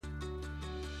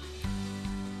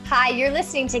Hi, you're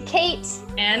listening to Kate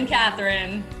and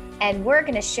Catherine, and we're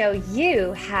going to show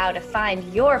you how to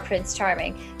find your Prince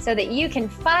Charming so that you can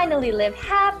finally live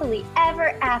happily ever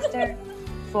after,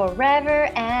 forever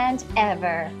and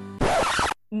ever.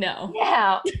 No.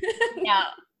 No.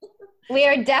 We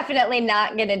are definitely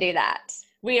not going to do that.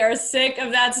 We are sick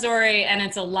of that story, and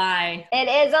it's a lie.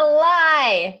 It is a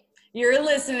lie. You're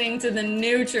listening to The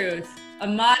New Truth, a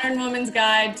modern woman's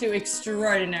guide to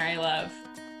extraordinary love.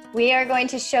 We are going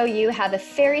to show you how the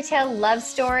fairy tale love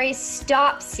story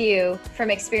stops you from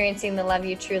experiencing the love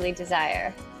you truly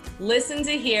desire. Listen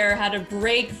to hear how to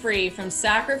break free from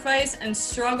sacrifice and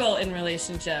struggle in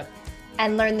relationship.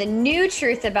 And learn the new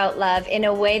truth about love in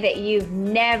a way that you've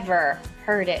never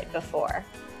heard it before.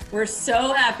 We're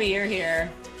so happy you're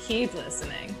here. Keep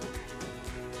listening.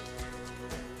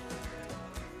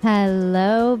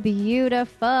 Hello,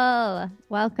 beautiful.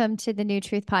 Welcome to the New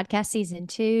Truth Podcast Season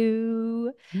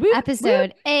 2,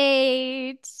 Episode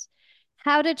 8,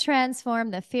 How to Transform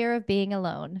the Fear of Being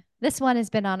Alone. This one has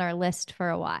been on our list for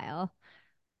a while.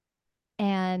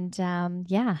 And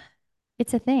yeah,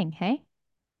 it's a thing, hey?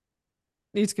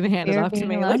 You're just going to hand it off to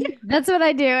me. That's what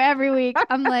I do every week.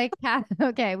 I'm like,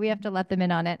 okay, we have to let them in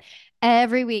on it.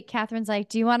 Every week, Catherine's like,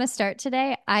 do you want to start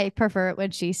today? I prefer it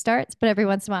when she starts, but every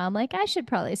once in a while, I'm like, I should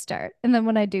probably start. And then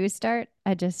when I do start,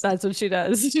 that's what she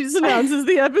does. She just announces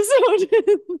the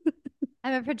episode.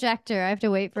 I'm a projector. I have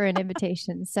to wait for an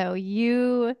invitation. So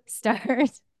you start.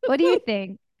 What do you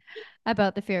think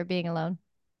about the fear of being alone?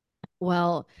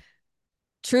 Well,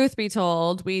 truth be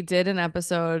told, we did an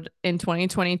episode in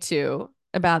 2022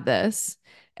 about this,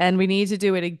 and we need to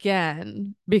do it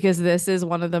again because this is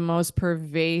one of the most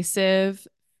pervasive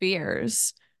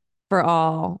fears for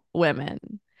all women.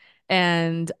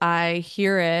 And I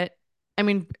hear it. I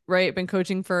mean, right, been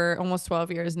coaching for almost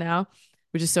 12 years now,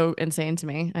 which is so insane to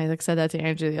me. I said that to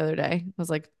Andrew the other day. I was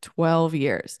like, 12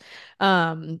 years.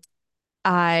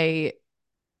 I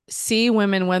see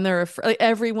women when they're afraid. Like,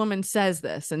 every woman says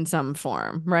this in some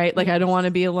form, right? Like, I don't want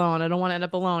to be alone. I don't want to end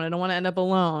up alone. I don't want to end up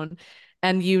alone.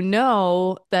 And you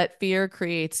know that fear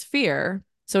creates fear.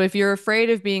 So if you're afraid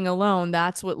of being alone,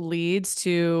 that's what leads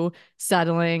to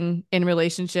settling in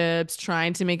relationships,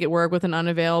 trying to make it work with an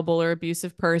unavailable or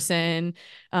abusive person,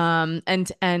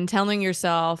 and telling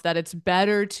yourself that it's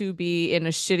better to be in a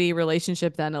shitty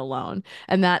relationship than alone.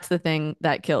 And that's the thing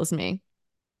that kills me.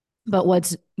 But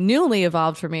what's newly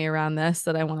evolved for me around this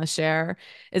that I want to share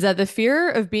is that the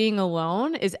fear of being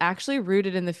alone is actually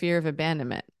rooted in the fear of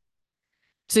abandonment.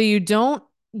 So you don't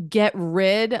get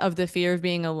rid of the fear of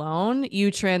being alone.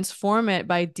 You transform it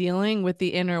by dealing with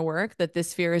the inner work that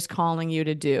this fear is calling you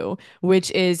to do,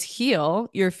 which is heal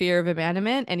your fear of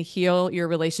abandonment and heal your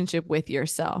relationship with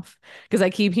yourself. Because I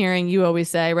keep hearing you always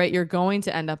say, right, you're going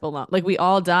to end up alone. Like, we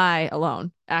all die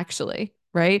alone, actually,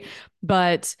 right?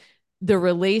 But the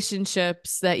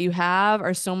relationships that you have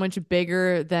are so much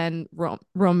bigger than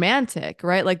romantic,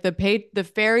 right? Like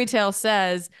the fairy tale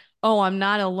says, oh, I'm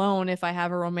not alone if I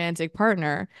have a romantic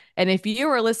partner. And if you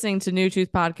are listening to New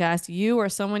Truth Podcast, you or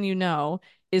someone you know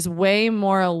is way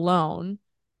more alone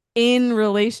in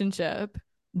relationship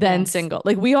than single.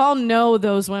 Like, we all know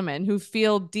those women who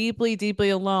feel deeply, deeply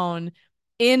alone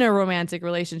in a romantic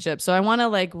relationship. So I want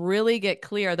to really get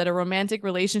clear that a romantic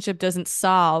relationship doesn't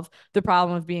solve the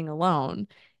problem of being alone.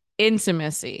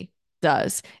 Intimacy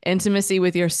does. Intimacy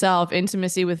with yourself,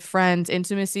 intimacy with friends,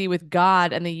 intimacy with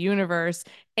God and the universe,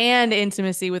 and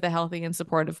intimacy with a healthy and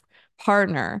supportive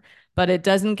partner. But it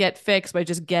doesn't get fixed by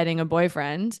just getting a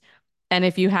boyfriend. And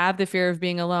if you have the fear of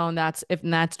being alone, that's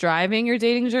driving your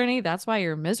dating journey, that's why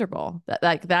you're miserable.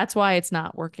 That's why it's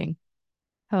not working.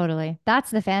 Totally.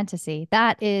 That's the fantasy.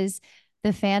 That is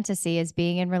the fantasy, is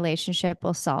being in relationship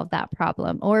will solve that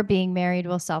problem, or being married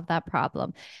will solve that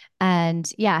problem.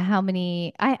 And yeah, how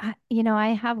many, I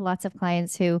have lots of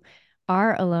clients who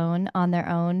are alone on their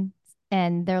own,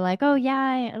 and they're like, oh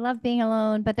yeah, I love being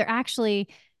alone, but they're actually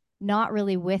not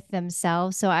really with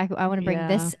themselves. So I want to bring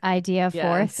this idea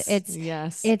forth.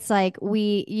 It's like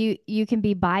you can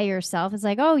be by yourself. It's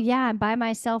like, oh yeah, I'm by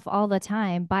myself all the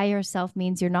time. By yourself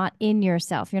means you're not in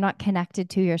yourself. You're not connected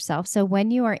to yourself. So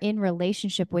when you are in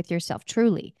relationship with yourself,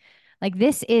 truly, like,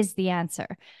 this is the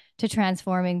answer to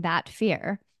transforming that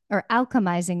fear, or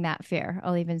alchemizing that fear.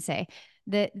 I'll even say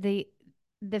the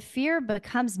fear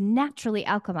becomes naturally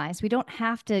alchemized. We don't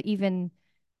have to even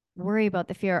worry about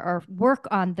the fear or work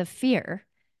on the fear.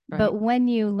 Right. But when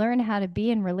you learn how to be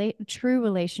in true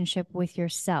relationship with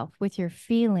yourself, with your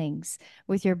feelings,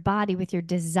 with your body, with your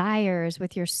desires,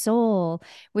 with your soul,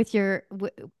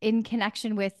 in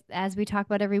connection with, as we talk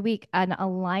about every week, an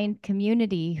aligned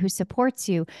community who supports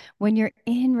you, when you're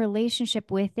in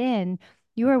relationship within,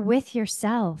 You are with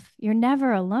yourself. You're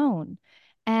never alone.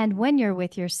 And when you're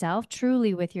with yourself,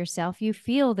 truly with yourself, you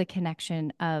feel the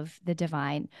connection of the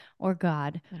divine or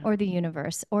God Yeah. or the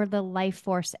universe or the life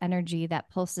force energy that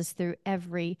pulses through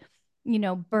every,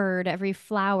 bird, every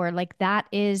flower. Like that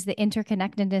is the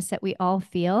interconnectedness that we all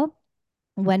feel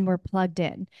when we're plugged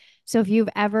in. So if you've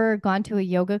ever gone to a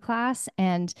yoga class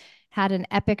and had an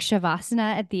epic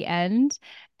shavasana at the end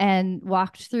and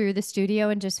walked through the studio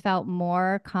and just felt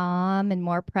more calm and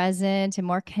more present and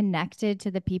more connected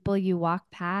to the people you walk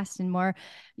past and more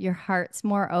your heart's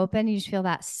more open, you just feel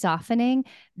that softening.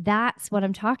 That's what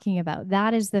I'm talking about.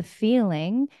 That is the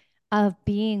feeling of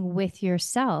being with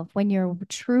yourself when you're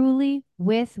truly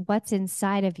with what's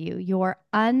inside of you. You're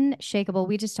unshakable.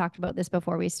 We just talked about this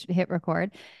before we hit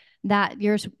record. That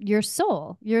your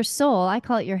soul, I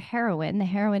call it your heroine, the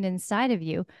heroine inside of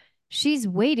you. She's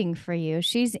waiting for you.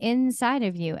 She's inside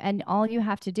of you, and all you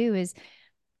have to do is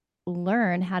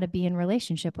learn how to be in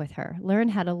relationship with her. Learn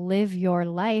how to live your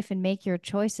life and make your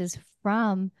choices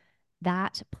from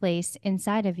that place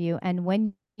inside of you. And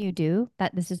when you do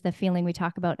that, this is the feeling we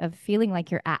talk about of feeling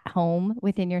like you're at home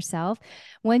within yourself.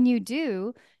 When you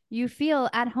do, you feel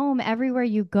at home everywhere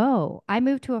you go. I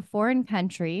moved to a foreign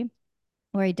country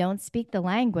where I don't speak the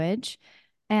language.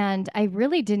 And I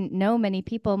really didn't know many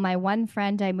people. My one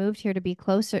friend, I moved here to be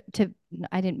closer to,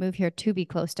 I didn't move here to be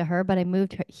close to her, but I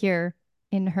moved here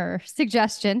in her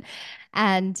suggestion.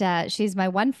 And she's my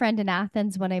one friend in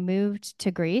Athens when I moved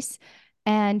to Greece.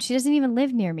 And she doesn't even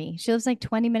live near me. She lives like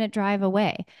 20-minute drive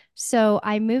away. So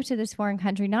I moved to this foreign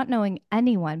country not knowing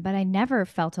anyone, but I never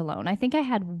felt alone. I think I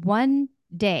had one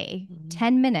day,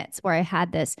 10 minutes where I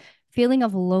had this feeling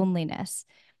of loneliness,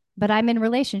 but I'm in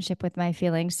relationship with my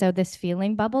feelings. So this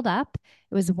feeling bubbled up.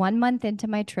 It was 1 month into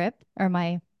my trip or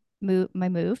my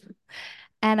move.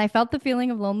 And I felt the feeling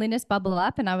of loneliness bubble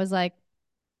up. And I was like,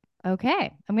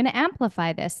 okay, I'm going to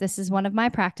amplify this. This is one of my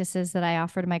practices that I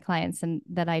offer to my clients and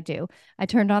that I do. I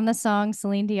turned on the song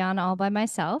Celine Dion all by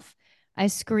myself. I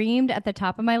screamed at the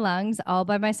top of my lungs all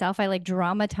by myself. I like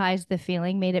dramatized the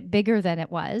feeling, made it bigger than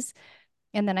it was.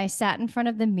 And then I sat in front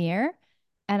of the mirror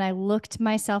and I looked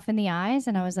myself in the eyes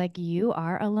and I was like, you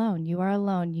are alone. You are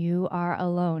alone. You are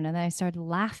alone. And then I started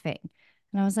laughing.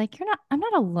 And I was like, I'm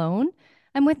not alone.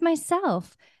 I'm with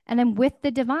myself and I'm with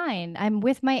the divine. I'm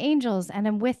with my angels and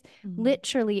I'm with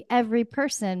literally every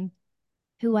person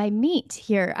who I meet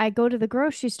here. I go to the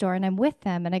grocery store and I'm with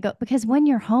them and I go because when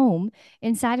you're home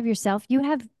inside of yourself, you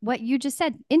have what you just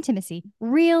said, intimacy,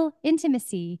 real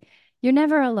intimacy. You're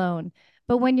never alone.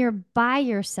 But when you're by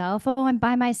yourself, oh, I'm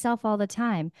by myself all the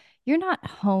time. You're not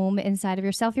home inside of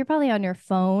yourself. You're probably on your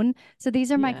phone. So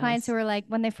these are my clients who are like,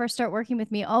 when they first start working with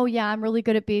me, oh, yeah, I'm really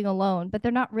good at being alone, but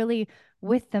they're not really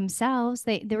with themselves.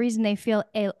 The reason they feel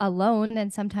alone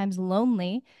and sometimes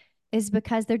lonely is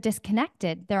because they're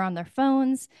disconnected. They're on their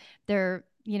phones. They're,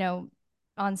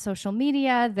 on social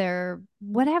media. They're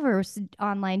whatever,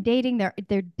 online dating.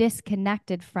 They're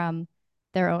disconnected from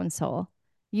their own soul.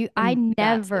 I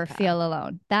never feel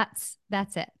alone. That's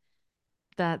it.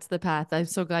 That's the path. I'm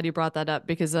so glad you brought that up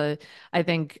because I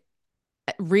think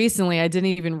recently I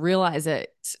didn't even realize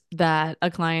it that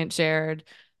a client shared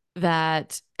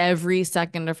that every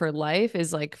second of her life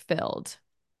is like filled.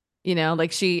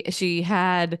 Like she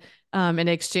had an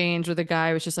exchange with a guy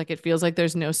who was just like, it feels like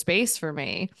there's no space for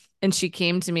me. And she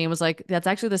came to me and was like, that's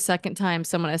actually the second time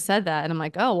someone has said that. And I'm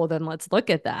like, oh, well, then let's look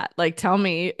at that. Like, tell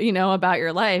me, about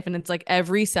your life. And it's like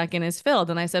every second is filled.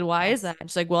 And I said, why is that?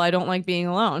 She's like, well, I don't like being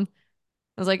alone.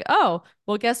 I was like, oh,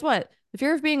 well, guess what? The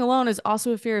fear of being alone is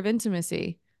also a fear of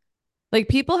intimacy. Like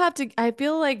people have to, I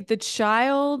feel like the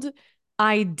child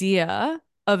idea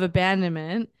of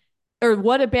abandonment or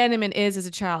what abandonment is as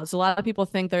a child. So a lot of people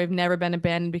think they've never been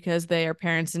abandoned because their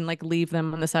parents didn't like leave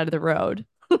them on the side of the road.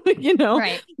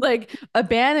 Right. Like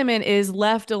abandonment is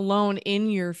left alone in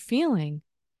your feeling.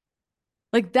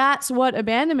 Like that's what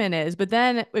abandonment is. But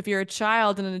then if you're a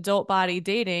child in an adult body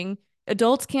dating,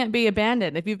 adults can't be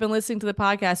abandoned. If you've been listening to the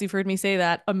podcast, you've heard me say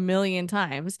that a million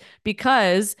times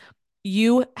because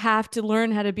you have to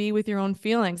learn how to be with your own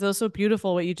feelings. That was so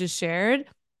beautiful what you just shared.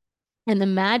 And the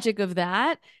magic of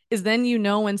that is then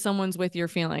when someone's with your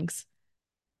feelings.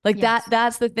 Like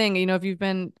that's the thing. If you've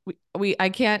been I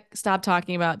can't stop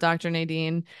talking about Dr.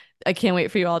 Nadine. I can't wait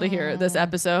for you all to hear this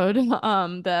episode.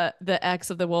 The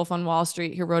ex of the Wolf on Wall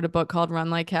Street who wrote a book called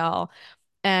Run Like Hell.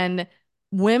 And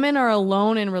women are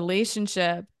alone in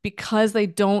relationship because they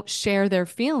don't share their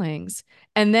feelings.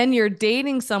 And then you're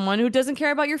dating someone who doesn't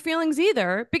care about your feelings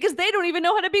either because they don't even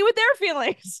know how to be with their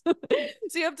feelings. So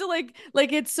you have to like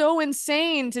it's so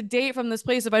insane to date from this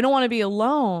place of I don't want to be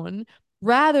alone.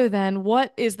 rather than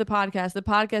what is the podcast? The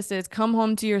podcast is come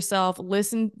home to yourself,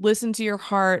 listen to your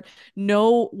heart,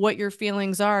 know what your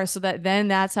feelings are so that then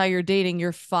that's how you're dating.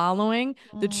 You're following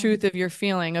the truth of your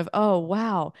feeling of, oh,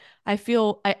 wow,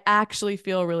 I actually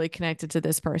feel really connected to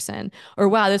this person. Or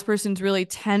wow, this person's really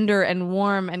tender and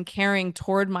warm and caring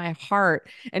toward my heart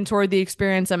and toward the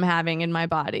experience I'm having in my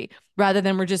body, rather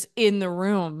than we're just in the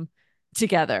room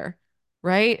together,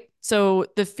 right? So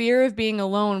the fear of being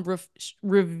alone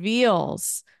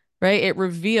reveals, right? It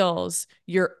reveals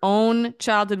your own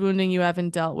childhood wounding you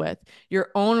haven't dealt with, your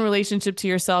own relationship to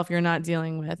yourself you're not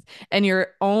dealing with, and your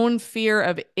own fear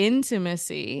of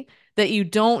intimacy that you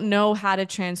don't know how to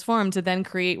transform to then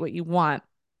create what you want.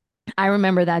 I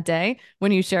remember that day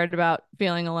when you shared about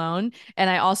feeling alone. And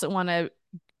I also want to,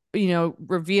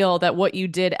 reveal that what you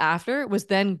did after was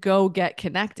then go get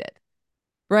connected.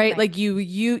 Right? Right. Like you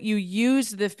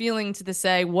use the feeling to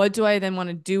say, what do I then want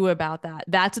to do about that?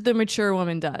 That's what the mature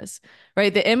woman does,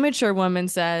 right? The immature woman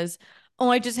says, oh,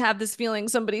 I just have this feeling,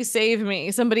 somebody save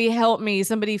me, somebody help me,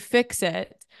 somebody fix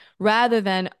it, rather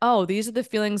than, oh, these are the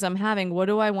feelings I'm having. What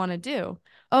do I want to do?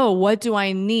 Oh, what do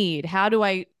I need? How do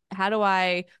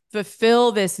I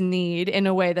fulfill this need in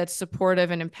a way that's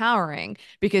supportive and empowering?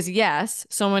 Because yes,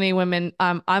 so many women,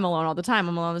 I'm alone all the time.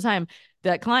 I'm alone all the time.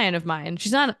 That client of mine,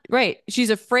 she's not right. She's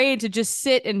afraid to just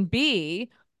sit and be.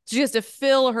 She has to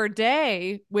fill her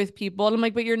day with people. And I'm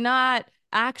like, but you're not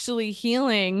actually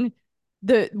healing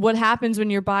the what happens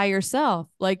when you're by yourself.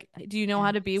 Like, do you know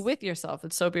how to be Yes. with yourself?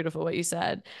 It's so beautiful what you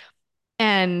said.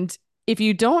 And if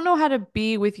you don't know how to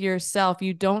be with yourself,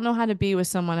 you don't know how to be with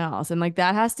someone else. And like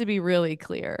that has to be really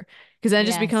clear because then it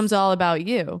just becomes Yes. all about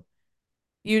you.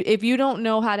 If you don't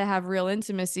know how to have real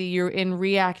intimacy, you're in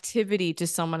reactivity to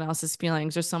someone else's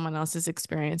feelings or someone else's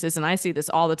experiences. And I see this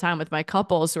all the time with my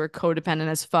couples who are codependent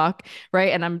as fuck,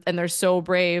 right? And they're so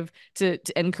brave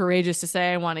and courageous to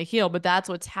say I want to heal, but that's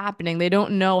what's happening. They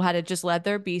don't know how to just let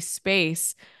there be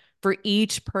space for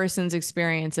each person's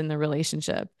experience in the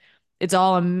relationship. It's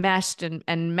all enmeshed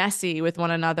and messy with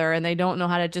one another, and they don't know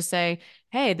how to just say,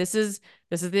 hey, this is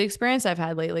the experience I've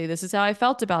had lately. This is how I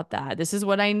felt about that. This is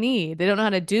what I need. They don't know how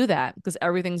to do that because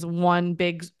everything's one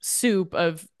big soup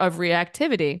of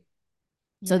reactivity.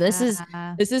 So this is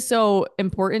Yeah. this is so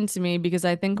important to me because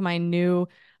I think my new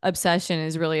obsession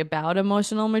is really about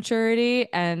emotional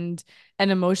maturity and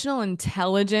emotional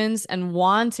intelligence and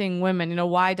wanting women. You know,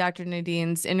 why Dr.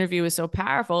 Nadine's interview is so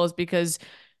powerful is because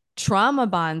trauma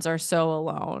bonds are so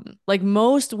alone. Like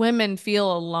most women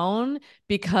feel alone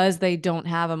because they don't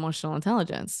have emotional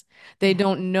intelligence. They Yeah.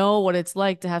 don't know what it's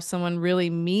like to have someone really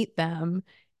meet them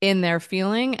in their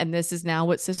feeling. And this is now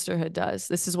what sisterhood does.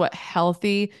 This is what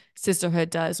healthy sisterhood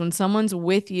does. When someone's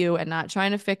with you and not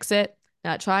trying to fix it,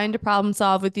 not trying to problem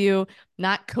solve with you,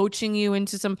 not coaching you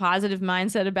into some positive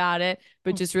mindset about it,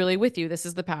 but just really with you. This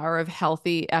is the power of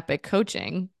healthy, epic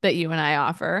coaching that you and I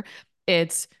offer.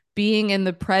 It's being in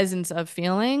the presence of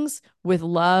feelings with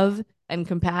love and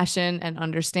compassion and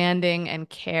understanding and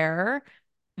care.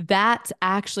 That's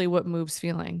actually what moves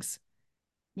feelings,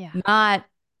 Yeah. not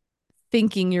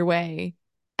thinking your way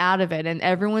out of it. And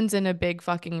everyone's in a big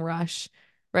fucking rush,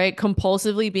 right?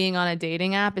 Compulsively being on a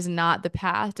dating app is not the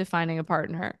path to finding a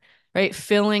partner, right?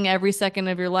 Filling every second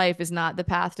of your life is not the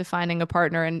path to finding a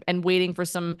partner and waiting for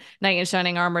some knight in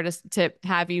shining armor to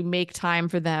have you make time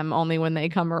for them only when they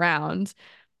come around,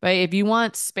 right? If you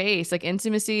want space, like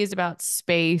intimacy is about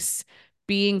space,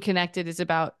 being connected is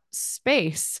about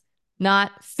space,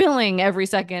 not filling every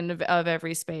second of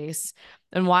every space.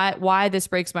 And why this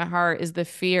breaks my heart is the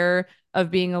fear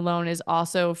of being alone is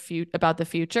also about the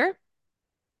future,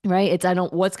 right? It's I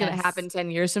don't what's going to Yes. happen 10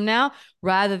 years from now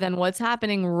rather than what's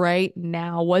happening right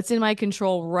now. What's in my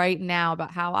control right now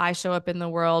about how I show up in the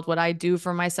world, what I do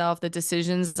for myself, the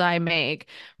decisions I make,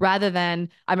 rather than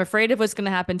I'm afraid of what's going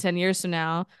to happen 10 years from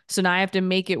now. So now I have to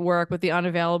make it work with the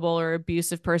unavailable or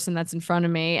abusive person that's in front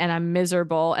of me and I'm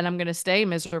miserable and I'm going to stay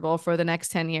miserable for the next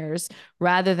 10 years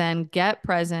rather than get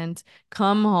present,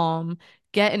 come home,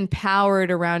 get empowered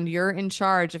around you're in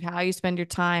charge of how you spend your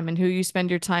time and who you spend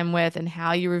your time with and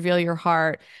how you reveal your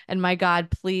heart. And my God,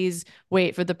 please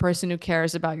wait for the person who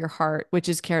cares about your heart, which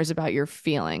is cares about your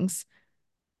feelings.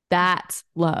 That's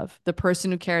love. The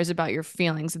person who cares about your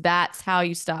feelings. That's how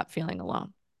you stop feeling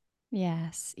alone.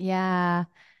 Yes. Yeah.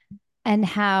 And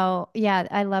how, yeah,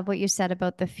 I love what you said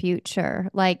about the future.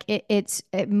 Like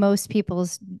most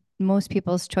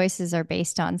people's choices are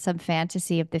based on some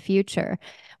fantasy of the future,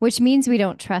 which means we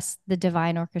don't trust the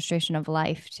divine orchestration of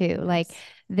life too. Like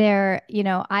Yes.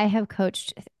 I have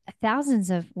coached thousands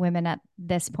of women at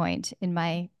this point in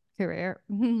my career,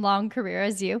 long career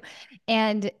as you.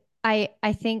 And I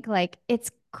think like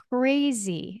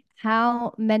crazy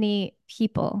how many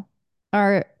people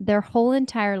are their whole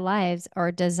entire lives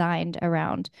are designed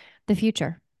around the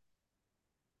future.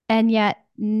 And yet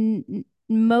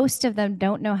most of them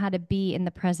don't know how to be in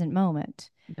the present moment.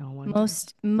 No one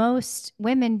does. Most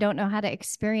women don't know how to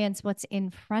experience what's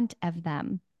in front of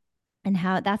them, and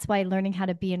how that's why learning how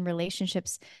to be in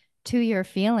relationships to your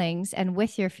feelings and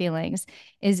with your feelings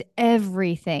is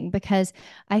everything. Because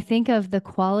I think of the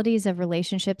qualities of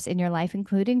relationships in your life,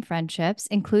 including friendships,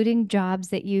 including jobs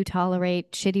that you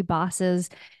tolerate, shitty bosses.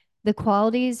 The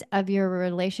qualities of your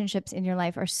relationships in your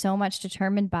life are so much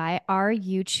determined by, are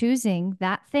you choosing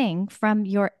that thing from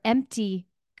your empty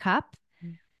cup,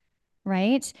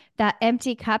 right? That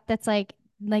empty cup that's like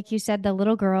you said, the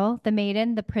little girl, the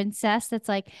maiden, the princess that's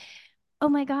like, oh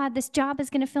my God, this job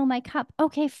is going to fill my cup.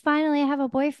 Okay, finally, I have a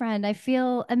boyfriend. I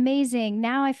feel amazing.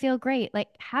 Now I feel great. Like,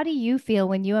 how do you feel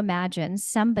when you imagine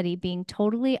somebody being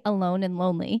totally alone and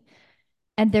lonely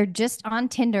and they're just on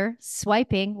Tinder,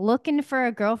 swiping, looking for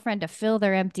a girlfriend to fill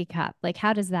their empty cup? Like,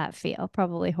 how does that feel?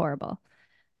 Probably horrible,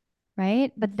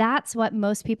 right? But that's what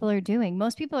most people are doing.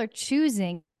 Most people are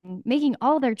choosing, making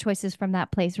all their choices from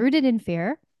that place, rooted in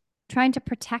fear, trying to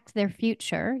protect their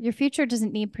future. Your future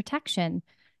doesn't need protection.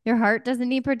 Your heart doesn't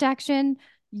need protection.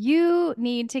 You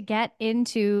need to get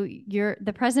into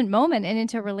the present moment and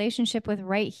into a relationship with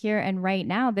right here and right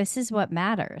now. This is what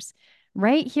matters.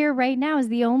 Right here, right now is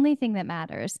the only thing that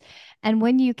matters. And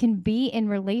when you can be in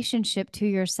relationship to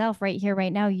yourself right here,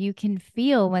 right now, you can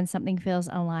feel when something feels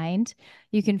aligned.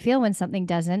 You can feel when something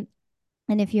doesn't.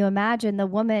 And if you imagine the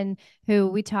woman who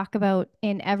we talk about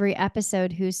in every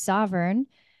episode, who's sovereign,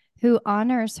 who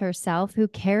honors herself, who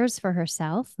cares for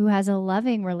herself, who has a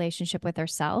loving relationship with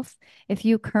herself, if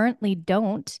you currently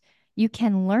don't, you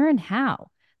can learn how.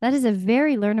 That is a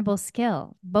very learnable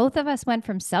skill. Both of us went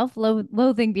from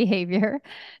self-loathing behavior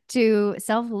to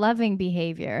self-loving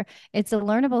behavior. It's a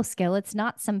learnable skill. It's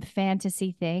not some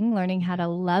fantasy thing, learning how to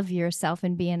love yourself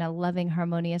and be in a loving,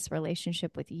 harmonious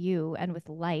relationship with you and with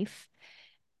life.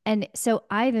 And so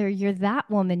either you're that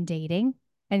woman dating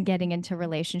and getting into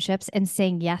relationships and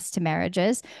saying yes to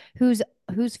marriages who's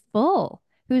full,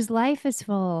 whose life is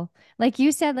full. Like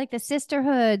you said, like the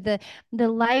sisterhood, the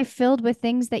life filled with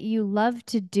things that you love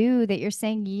to do, that you're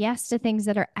saying yes to things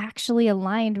that are actually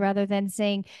aligned rather than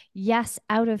saying yes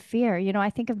out of fear. You know, I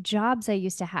think of jobs I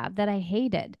used to have that I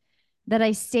hated, that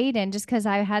I stayed in just because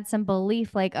I had some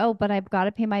belief like, oh, but I've got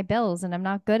to pay my bills and I'm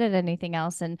not good at anything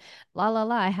else. And la la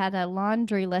la. I had a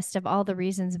laundry list of all the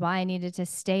reasons why I needed to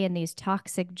stay in these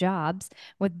toxic jobs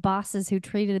with bosses who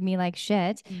treated me like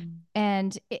shit.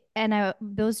 And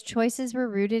those choices were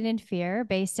rooted in fear,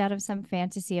 based out of some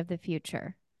fantasy of the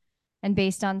future and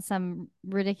based on some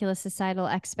ridiculous societal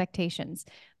expectations.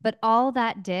 But all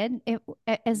that did,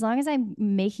 as long as I'm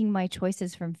making my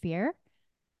choices from fear,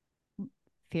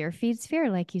 fear feeds fear,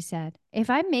 like you said. If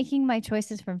I'm making my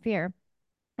choices from fear,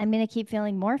 I'm going to keep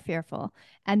feeling more fearful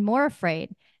and more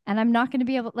afraid. And I'm not going to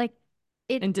be able, like,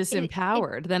 and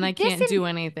disempowered. Then I can't do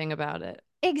anything about it.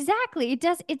 Exactly. It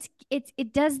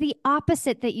does the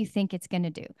opposite that you think it's going to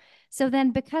do. So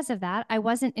then because of that, I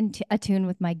wasn't attuned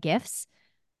with my gifts.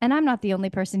 And I'm not the only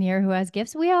person here who has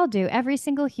gifts. We all do. Every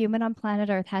single human on planet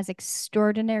Earth has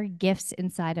extraordinary gifts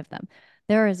inside of them.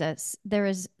 There is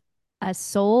a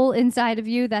soul inside of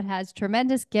you that has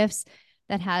tremendous gifts,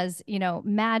 that has,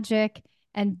 magic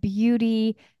and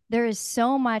beauty. There is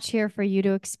so much here for you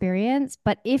to experience.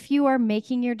 But if you are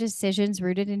making your decisions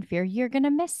rooted in fear, you're going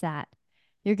to miss that.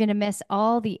 You're going to miss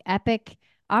all the epic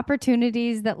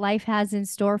opportunities that life has in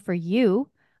store for you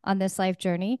on this life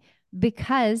journey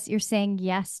because you're saying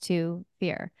yes to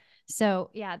fear. So,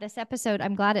 yeah, this episode,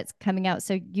 I'm glad it's coming out.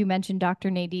 So, you mentioned Dr.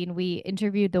 Nadine. We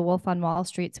interviewed the Wolf on Wall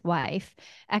Street's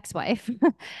ex-wife,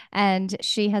 and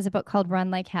she has a book called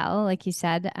Run Like Hell. Like you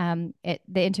said, the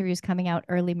interview is coming out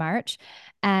early March.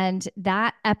 And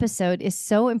that episode is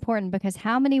so important because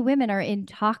how many women are in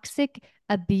toxic,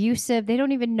 abusive, they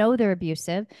don't even know they're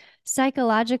abusive,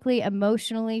 psychologically,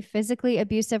 emotionally, physically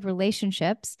abusive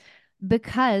relationships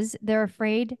because they're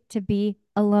afraid to be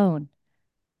alone.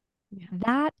 Yeah.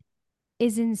 That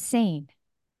is insane,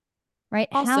 right?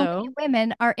 Also, how many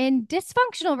women are in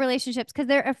dysfunctional relationships because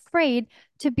they're afraid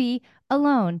to be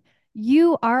alone?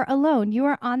 You are alone. You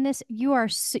are on this. You are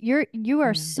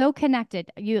so connected.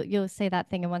 You'll say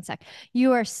that thing in one sec.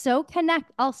 You are so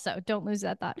connected. Also, don't lose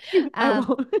that thought.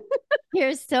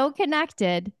 You're so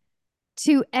connected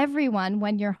to everyone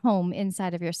when you're home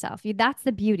inside of yourself. That's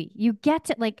the beauty. You get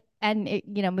to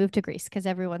move to Greece because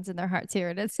everyone's in their hearts here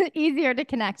and it's easier to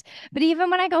connect. But even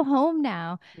when I go home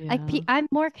now, I'm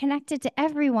more connected to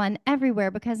everyone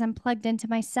everywhere because I'm plugged into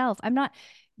myself. I'm not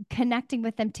connecting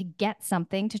with them to get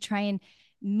something, to try and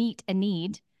meet a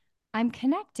need. I'm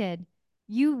connected.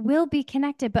 You will be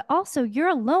connected, but also you're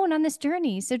alone on this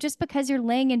journey. So just because you're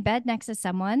laying in bed next to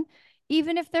someone,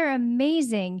 even if they're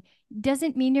amazing,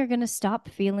 doesn't mean you're going to stop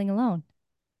feeling alone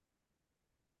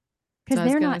So because I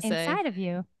was they're gonna not say inside of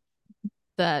you.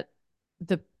 that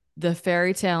the the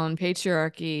fairy tale and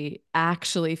patriarchy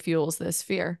actually fuels this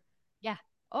fear, Yeah.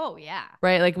 Oh, yeah.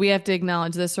 right? Like we have to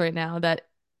acknowledge this right now that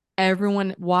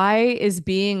why is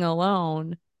being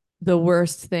alone the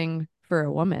worst thing for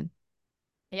a woman?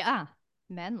 Yeah.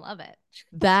 Men love it.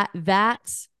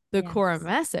 That's the core Yes.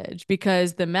 message,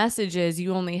 because the message is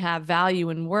you only have value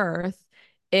and worth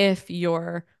if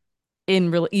you're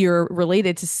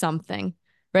related to something,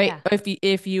 right? Yeah.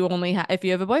 If you only have if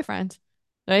you have a boyfriend,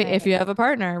 right? If Right. you have a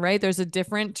partner, right? There's a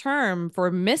different term for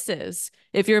Mrs.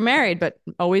 If you're married, Right.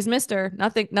 but always Mr.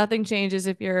 Nothing changes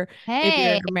if you're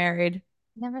Hey, married.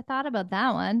 never thought about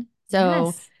that one. So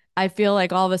Yes. I feel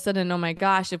like all of a sudden, oh my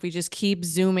gosh, if we just keep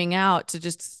zooming out to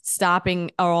just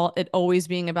stopping all it always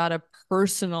being about a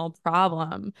personal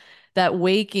problem, that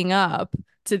waking up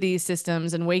to these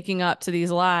systems and waking up to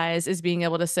these lies is being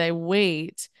able to say,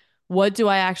 wait, what do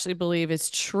I actually believe is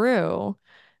true?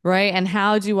 Right. And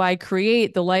how do I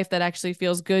create the life that actually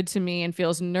feels good to me and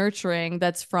feels nurturing,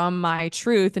 that's from my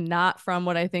truth and not from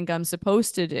what I think I'm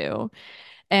supposed to do?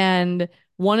 And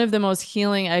one of the most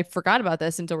healing, I forgot about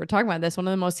this until we're talking about this. One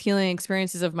of the most healing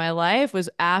experiences of my life was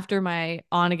after my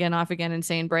on again, off again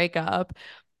insane breakup.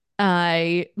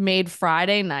 I made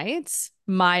Friday nights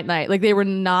my night. Like they were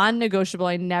non-negotiable.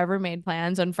 I never made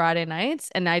plans on Friday nights.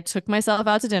 And I took myself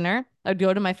out to dinner. I'd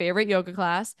go to my favorite yoga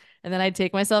class, and then I'd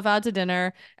take myself out to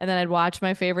dinner, and then I'd watch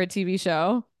my favorite TV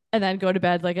show, and then go to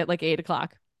bed like at like 8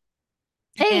 o'clock.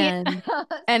 Hey.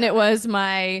 And it So was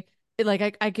my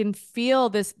like I can feel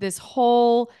this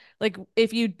whole, like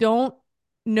if you don't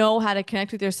know how to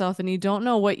connect with yourself and you don't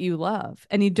know what you love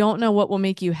and you don't know what will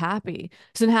make you happy,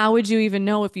 so then how would you even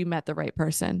know if you met the right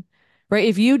person? Right?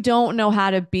 If you don't know how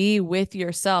to be with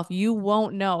yourself, you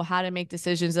won't know how to make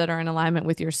decisions that are in alignment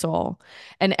with your soul.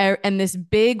 And this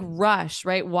big rush,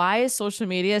 right? Why is social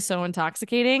media so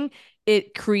intoxicating?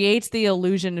 It creates the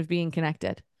illusion of being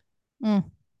connected. Mm.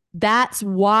 That's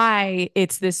why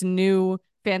it's this new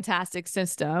fantastic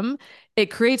system.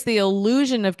 It creates the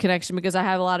illusion of connection because I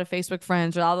have a lot of Facebook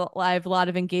friends, or I have a lot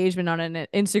of engagement on an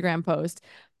Instagram post.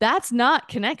 That's not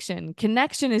connection.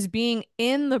 Connection is being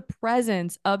in the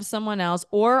presence of someone else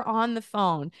or on the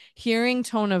phone, hearing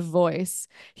tone of voice,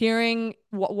 hearing,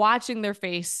 watching their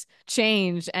face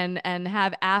change and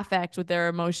have affect with their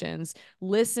emotions,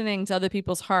 listening to other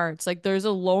people's hearts. Like there's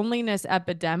a loneliness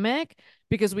epidemic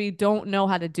because we don't know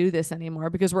how to do this anymore,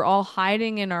 because we're all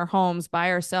hiding in our homes by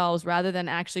ourselves rather than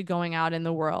actually going out in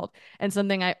the world. And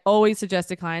something I always suggest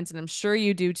to clients, and I'm sure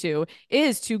you do too,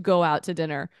 is to go out to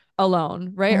dinner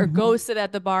alone, right? Or Mhm. go sit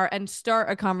at the bar and start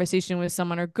a conversation with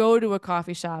someone, or go to a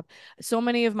coffee shop. So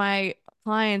many of my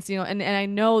clients, and I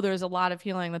know there's a lot of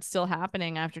healing that's still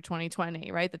happening after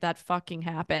 2020, right? That fucking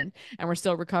happened and we're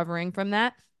still recovering from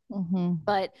that. Mhm.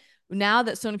 But now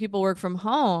that so many people work from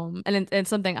home, and it's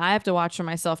something I have to watch for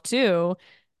myself too,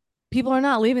 people are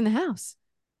not leaving the house.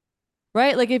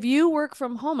 Right? Like if you work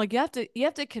from home, like you have to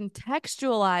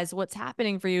contextualize what's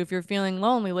happening for you if you're feeling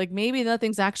lonely. Like maybe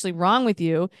nothing's actually wrong with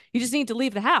you. You just need to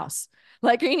leave the house.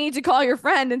 Like you need to call your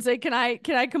friend and say, "Can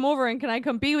I come over and can I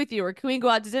come be with you? Or can we go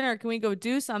out to dinner? Can we go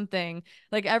do something?"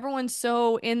 Like everyone's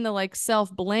so in the like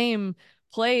self-blame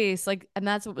place. Like, and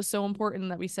that's what was so important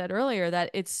that we said earlier, that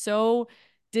it's so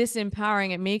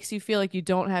disempowering. It makes you feel like you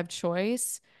don't have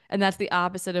choice. And that's the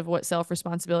opposite of what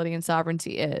self-responsibility and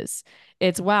sovereignty is.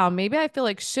 It's, wow, maybe I feel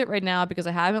like shit right now because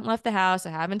I haven't left the house, I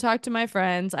haven't talked to my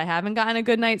friends, I haven't gotten a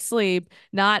good night's sleep.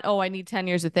 Not, oh, I need 10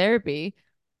 years of therapy.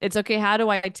 It's okay, how do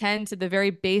I tend to the very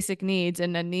basic needs?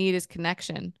 And a need is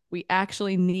connection. We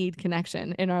actually need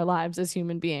connection in our lives as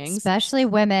human beings, Especially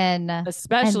women and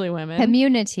especially women,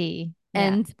 community.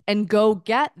 Yeah. and go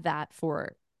get that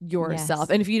for yourself. Yes.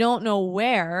 And if you don't know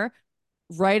where,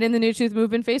 write in the New Truth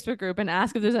Movement Facebook group and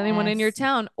ask if there's anyone in your Yes.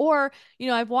 town. Or,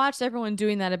 I've watched everyone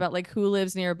doing that about like who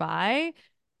lives nearby,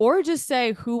 or just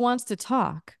say who wants to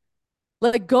talk.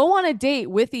 Like go on a date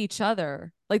with each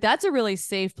other. Like that's a really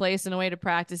safe place and a way to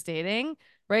practice dating,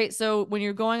 right? So when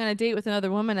you're going on a date with another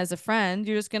woman as a friend,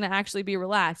 you're just going to actually be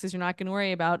relaxed, because you're not going to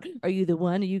worry about, are you the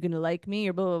one? Are you going to like me?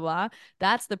 Or blah, blah, blah.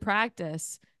 That's the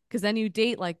practice. Because then you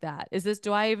date like that.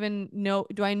 Do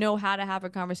I know how to have a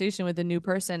conversation with a new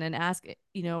person and ask,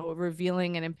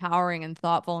 revealing and empowering and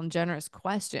thoughtful and generous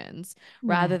questions,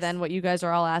 rather Yes. than what you guys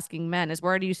are all asking men is,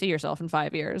 where do you see yourself in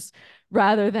 5 years?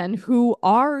 Rather than, who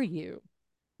are you?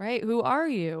 right? Who are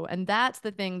you? And that's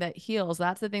the thing that heals.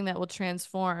 That's the thing that will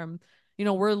transform.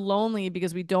 We're lonely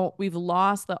because we've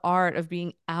lost the art of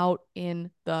being out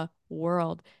in the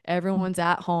world. Everyone's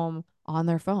at home on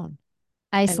their phone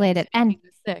and Isolated. it's making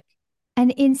us sick.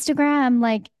 And Instagram,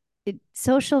 like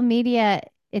social media,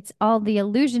 it's all the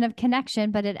illusion of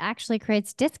connection, but it actually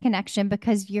creates disconnection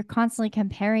because you're constantly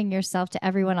comparing yourself to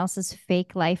everyone else's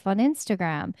fake life on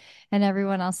Instagram and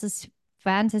everyone else's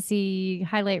fantasy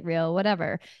highlight reel,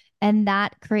 whatever. And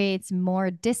that creates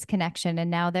more disconnection. And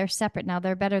now they're separate. Now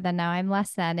they're better than, now I'm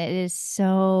less than. It is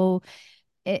so,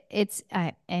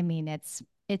 I mean, it's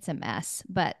a mess,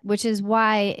 but which is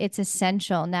why it's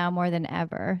essential now more than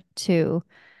ever to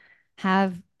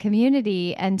have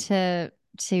community and to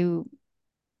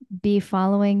be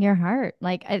following your heart.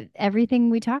 Like everything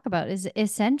we talk about is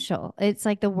essential. It's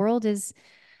like the world is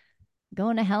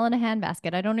going to hell in a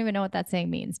handbasket. I don't even know what that saying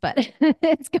means, but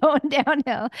it's going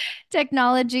downhill.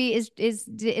 Technology is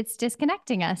it's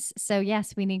disconnecting us. So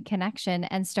yes, we need connection,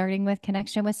 and starting with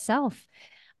connection with self.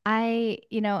 I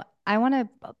want to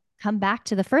come back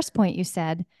to the first point you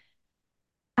said.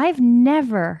 I've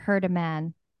never heard a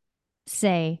man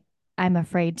say, I'm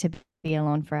afraid to be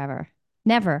alone forever.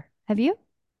 Never. Have you?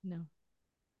 No.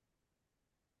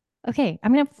 Okay,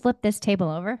 I'm going to flip this table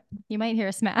over. You might hear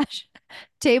a smash.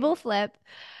 Table flip.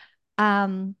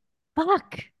 Um,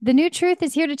 fuck. The new truth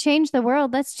is here to change the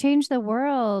world. Let's change the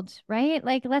world, right?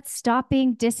 Like, let's stop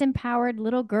being disempowered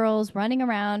little girls running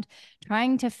around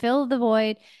trying to fill the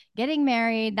void, getting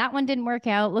married. That one didn't work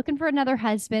out. Looking for another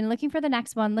husband, looking for the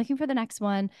next one, looking for the next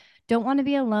one. Don't want to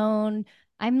be alone.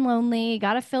 I'm lonely.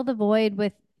 Got to fill the void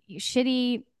with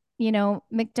shitty,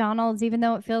 McDonald's, even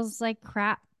though it feels like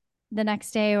crap the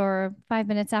next day or 5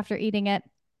 minutes after eating it,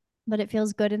 but it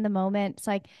feels good in the moment. It's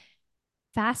like,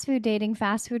 fast food dating,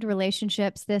 fast food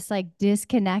relationships, this like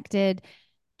disconnected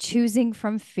choosing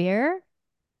from fear.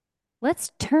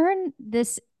 Let's turn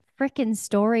this freaking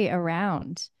story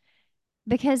around,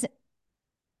 because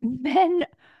men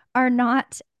are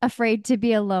not afraid to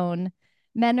be alone.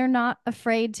 Men are not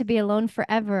afraid to be alone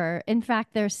forever. In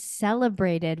fact, they're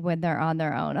celebrated when they're on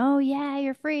their own. Oh, yeah,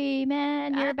 you're free,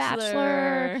 man. You're a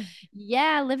bachelor.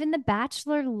 Yeah, living the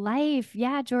bachelor life.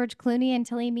 Yeah, George Clooney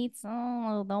until he meets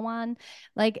the one.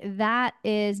 Like that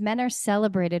is, men are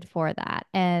celebrated for that.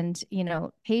 And,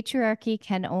 patriarchy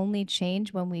can only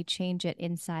change when we change it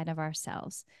inside of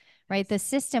ourselves, right? The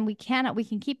system, we can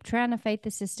keep trying to fight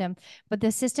the system, but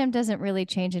the system doesn't really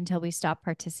change until we stop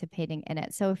participating in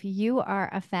it. So if you are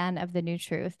a fan of the new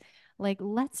truth, like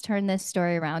let's turn this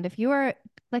story around. If you are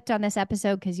clicked on this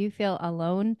episode because you feel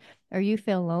alone or you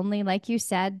feel lonely, like you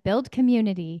said, build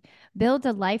community, build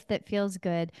a life that feels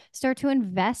good, start to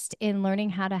invest in learning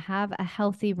how to have a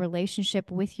healthy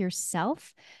relationship with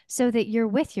yourself so that you're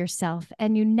with yourself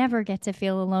and you never get to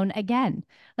feel alone again.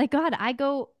 Like, God, I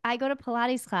go to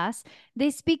Pilates class.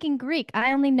 They speak in Greek.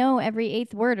 I only know every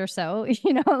eighth word or so,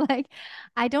 like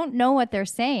I don't know what they're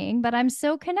saying, but I'm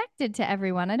so connected to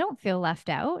everyone. I don't feel left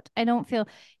out. I don't feel,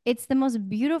 it's the most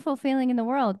beautiful feeling in the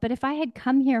world. But if I had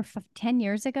come here 10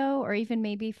 years ago or even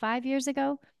maybe 5 years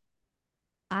ago,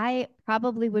 I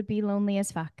probably would be lonely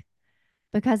as fuck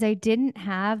because I didn't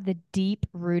have the deep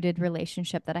rooted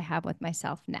relationship that I have with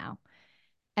myself now.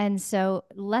 And so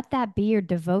let that be your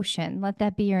devotion. Let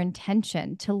that be your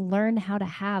intention to learn how to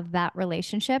have that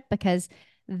relationship, because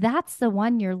that's the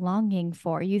one you're longing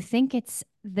for. You think it's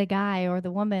the guy or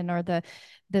the woman or the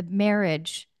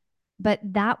marriage, but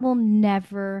that will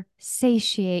never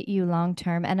satiate you long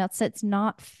term. And it's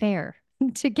not fair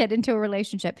to get into a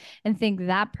relationship and think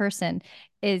that person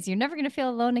is, you're never going to feel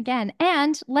alone again.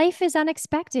 And life is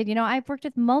unexpected. I've worked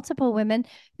with multiple women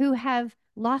who have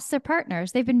lost their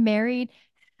partners. They've been married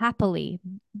happily.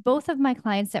 Both of my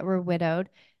clients that were widowed,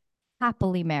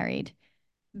 happily married,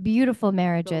 beautiful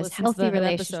marriages, healthy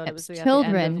relationships, It was at the end of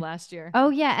children. last year. Oh,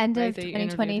 yeah, end Right, of that you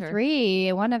interviewed her.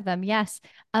 2023. One of them, yes.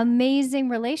 Amazing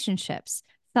relationships.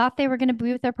 Thought they were going to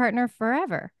be with their partner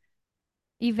forever.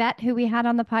 Yvette, who we had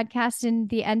on the podcast in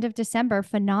the end of December,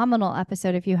 phenomenal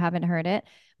episode if you haven't heard it.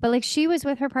 But like, she was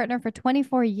with her partner for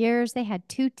 24 years. They had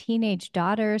 2 teenage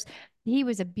daughters. He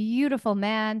was a beautiful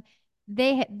man.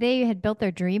 They had built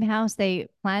their dream house they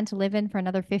planned to live in for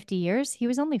another 50 years. He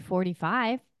was only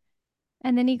 45.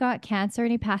 And then he got cancer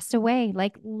and he passed away.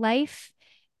 Like, life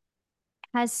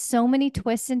has so many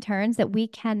twists and turns that we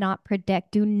cannot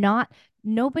predict.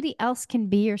 Nobody else can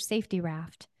be your safety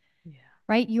raft. Yeah.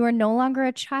 Right? You are no longer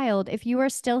a child. If you are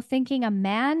still thinking a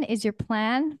man is your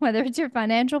plan, whether it's your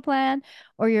financial plan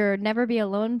or your never be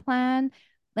alone plan,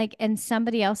 like, and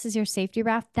somebody else is your safety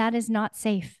raft, that is not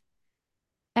safe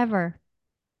ever.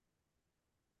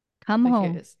 Come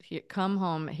home. Come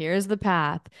home. Here's the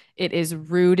path. It is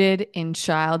rooted in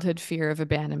childhood fear of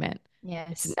abandonment.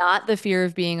 It's Yes. not the fear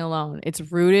of being alone.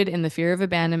 It's rooted in the fear of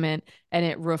abandonment, and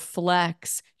it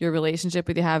reflects your relationship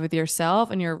you have with yourself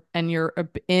and your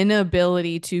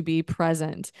inability to be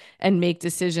present and make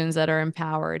decisions that are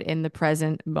empowered in the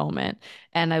present moment.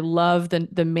 And I love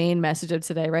the main message of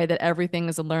today, right? That everything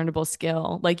is a learnable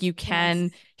skill. Like you can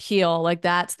Yes. heal. Like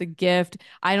that's the gift.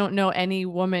 I don't know any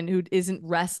woman who isn't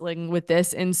wrestling with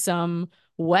this in some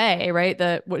way, right?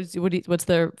 What's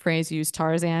the phrase used?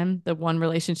 Tarzan, the one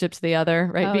relationship to the other,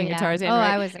 right? Oh Being a yeah. Tarzan, Oh,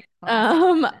 right? I was a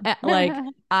classic Like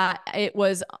Tarzan. it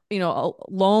was,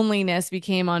 loneliness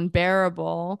became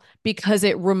unbearable because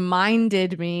it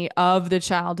reminded me of the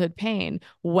childhood pain.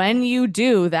 When you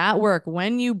do that work,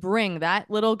 when you bring that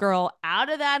little girl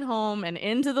out of that home and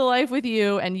into the life with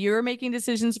you, and you're making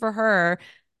decisions for her,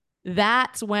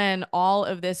 that's when all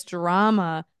of this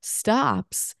drama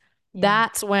stops. Yeah.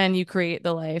 That's when you create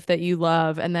the life that you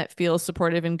love and that feels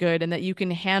supportive and good, and that you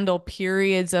can handle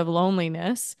periods of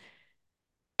loneliness.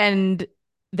 And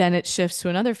then it shifts to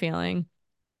another feeling,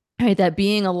 right? That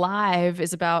being alive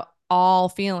is about all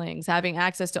feelings, having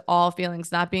access to all feelings,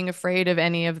 not being afraid of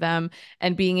any of them,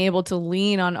 and being able to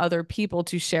lean on other people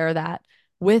to share that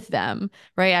with them,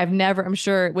 right? I'm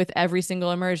sure with every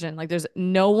single immersion, like there's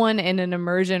no one in an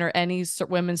immersion or any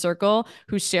women's circle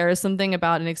who shares something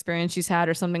about an experience she's had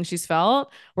or something she's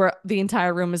felt where the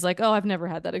entire room is like, oh, I've never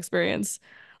had that experience.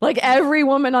 Like every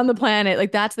woman on the planet,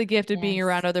 like that's the gift of being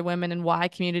around Yes. other women, and why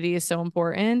community is so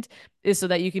important is so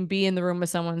that you can be in the room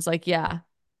with someone's like, yeah,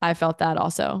 I felt that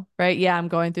also, right? Yeah, I'm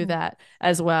going through Mm. that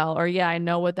as well. Or yeah, I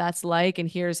know what that's like, and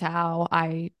here's how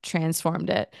I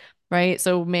transformed it, right?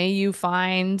 So may you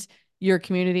find your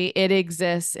community. It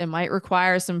exists. It might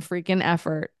require some freaking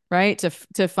effort, right?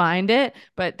 To find it,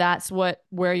 but that's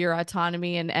where your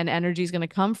autonomy and energy is going to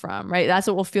come from, right? That's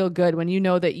what will feel good when you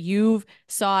know that you've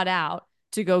sought out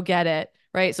to go get it,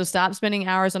 right? So stop spending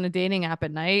hours on a dating app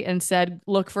at night. Instead,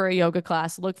 look for a yoga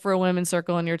class, look for a women's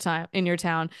circle in your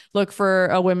town, look for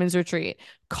a women's retreat.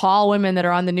 Call women that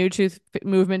are on the New Truth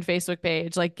Movement Facebook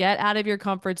page. Like get out of your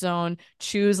comfort zone,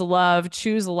 choose love,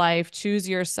 choose life, choose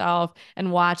yourself,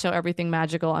 and watch how everything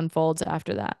magical unfolds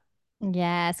after that.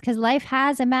 Yes, because life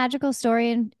has a magical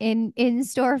story in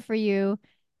store for you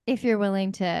if you're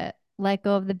willing to let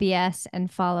go of the BS and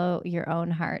follow your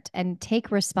own heart and take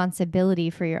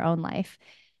responsibility for your own life.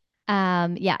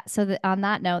 Yeah. So on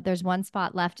that note, there's one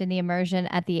spot left in the immersion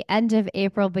at the end of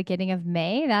April, beginning of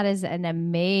May. That is an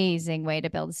amazing way to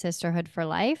build sisterhood for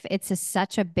life.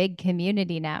 Such a big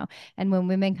community now. And when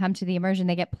women come to the immersion,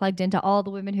 they get plugged into all the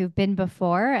women who've been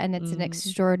before. And it's an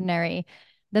extraordinary,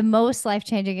 the most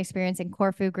life-changing experience in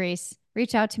Corfu, Greece.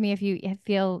 Reach out to me if you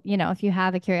feel, if you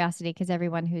have a curiosity, because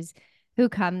everyone who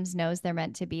comes knows they're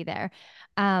meant to be there.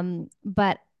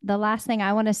 But the last thing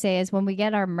I want to say is when we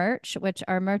get our merch, which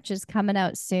our merch is coming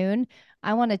out soon,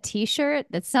 I want a t-shirt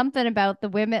that's something about the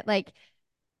women. Like,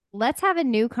 let's have a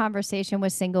new conversation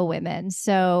with single women.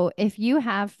 So if you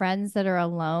have friends that are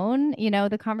alone,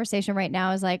 the conversation right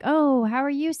now is like, oh, how are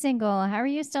you single? How are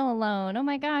you still alone? Oh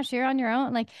my gosh, you're on your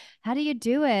own. Like, how do you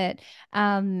do it?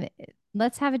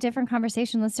 Let's have a different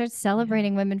conversation. Let's start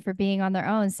celebrating women for being on their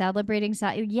own, celebrating,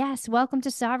 yes, welcome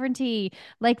to sovereignty,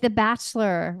 like The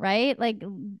Bachelor, right? Like,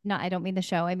 no, I don't mean the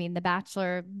show. I mean, The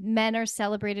Bachelor, men are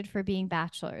celebrated for being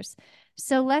bachelors.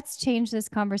 So let's change this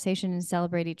conversation and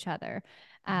celebrate each other.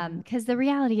 Because the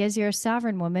reality is you're a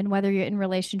sovereign woman, whether you're in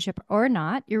relationship or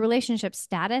not. Your relationship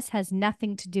status has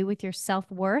nothing to do with your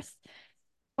self-worth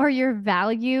or your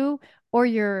value or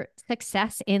your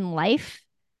success in life.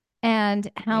 And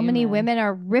how many women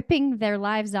are ripping their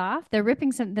lives off? They're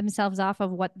ripping themselves off of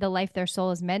what the life their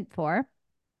soul is meant for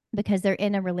because they're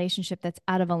in a relationship that's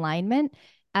out of alignment,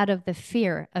 out of the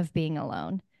fear of being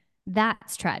alone.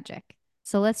 That's tragic.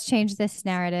 So let's change this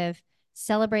narrative,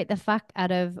 celebrate the fuck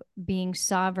out of being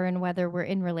sovereign, whether we're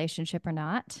in relationship or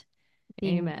not.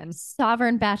 Being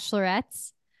sovereign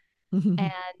bachelorettes.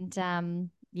 And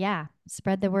yeah,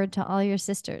 spread the word to all your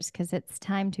sisters because it's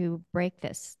time to break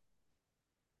this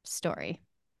story.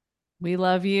 We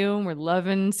love you. We're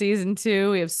loving season 2.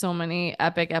 We have so many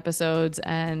epic episodes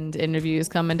and interviews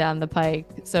coming down the pike.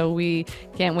 So we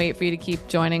can't wait for you to keep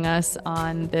joining us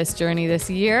on this journey this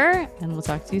year. And we'll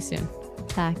talk to you soon.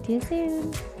 Talk to you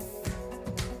soon.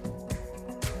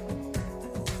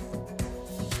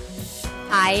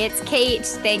 Hi, it's Kate.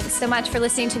 Thanks so much for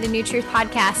listening to the New Truth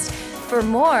podcast. For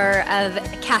more of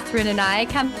Catherine and I,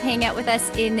 come hang out with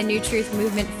us in the New Truth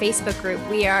Movement Facebook group.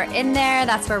 We are in there.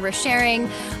 That's where we're sharing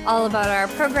all about our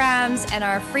programs and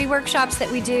our free workshops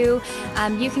that we do.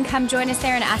 You can come join us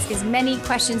there and ask as many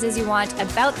questions as you want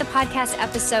about the podcast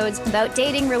episodes, about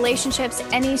dating, relationships,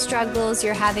 any struggles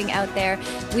you're having out there.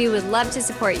 We would love to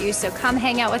support you. So come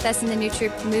hang out with us in the New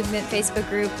Truth Movement Facebook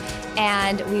group,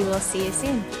 and we will see you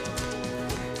soon.